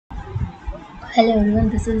Hello everyone,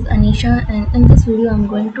 this is Anisha, and in this video I'm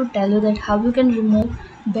going to tell you that how you can remove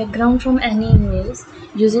background from any image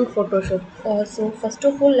using Photoshop. So first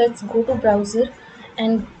of all, let's go to browser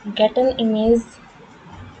and get an image.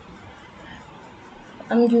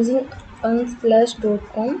 I'm using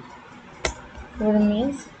unsplash.com for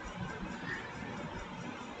image.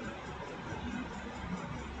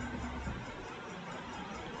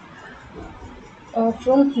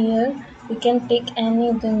 From here we can take any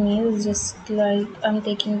of the image, just like I'm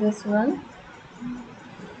taking this one,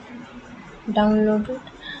 download it.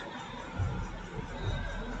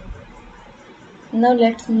 Now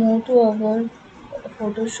let's move to our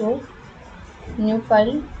Photoshop, new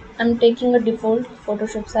file. I'm taking a default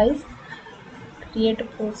Photoshop size, create a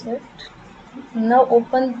project. Now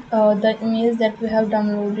open the image that we have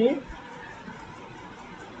downloaded.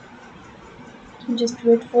 Just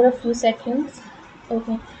wait for a few seconds.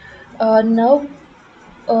 Okay. Now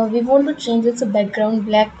we want to change its background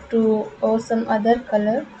black to some other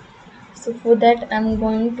color. So for that I'm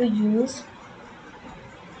going to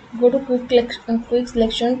go to quick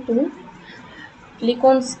selection tool. Click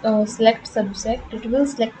on select subject. It will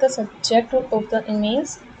select the subject of the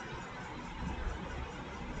image,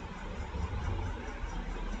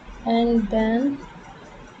 and then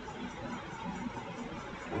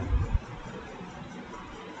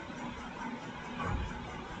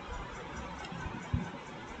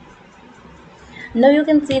now you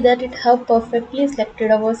can see that it have perfectly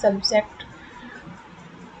selected our subject.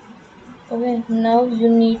 Okay, now you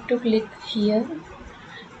need to click here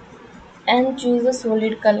and choose the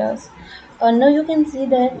solid colors. Now you can see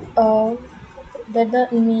that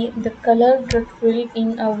the color got filled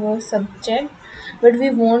in our subject, but we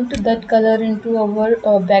want that color into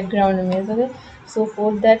our background image. Okay, so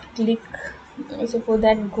for that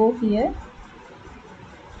go here,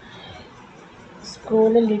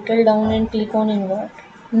 scroll a little down and click on invert.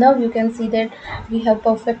 Now you can see that we have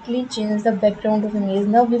perfectly changed the background of image.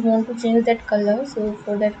 Now we want to change that color, so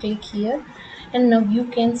for that click here, and now you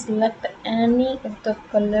can select any of the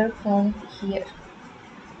color from here.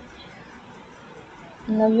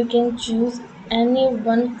 Now you can choose any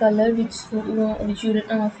one color which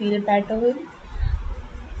you feel better with.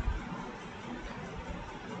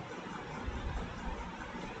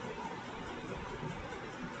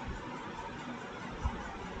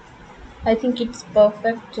 I think it's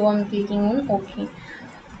perfect, so I'm clicking on OK.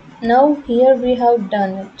 Now here we have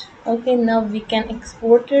done it. Okay, now we can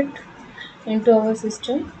export it into our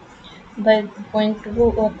system by going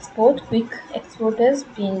to export, quick export as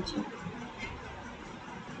PNG.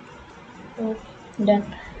 Okay,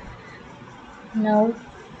 done. Now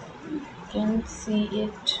you can see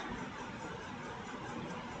it.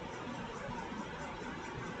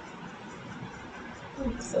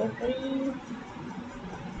 It's okay.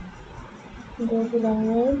 Go to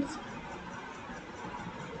downloads.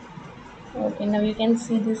 Okay, now you can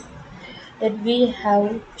see this, that we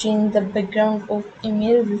have changed the background of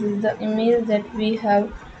image. This is the image that we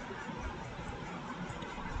have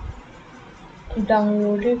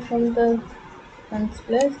downloaded from the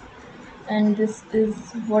Unsplash, and this is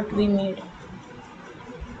what we made.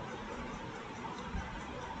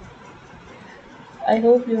 I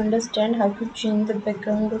hope you understand how to change the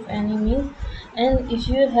background of any image, and if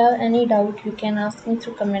you have any doubt you can ask me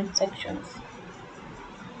through comment sections.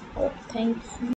 Oh, thank you.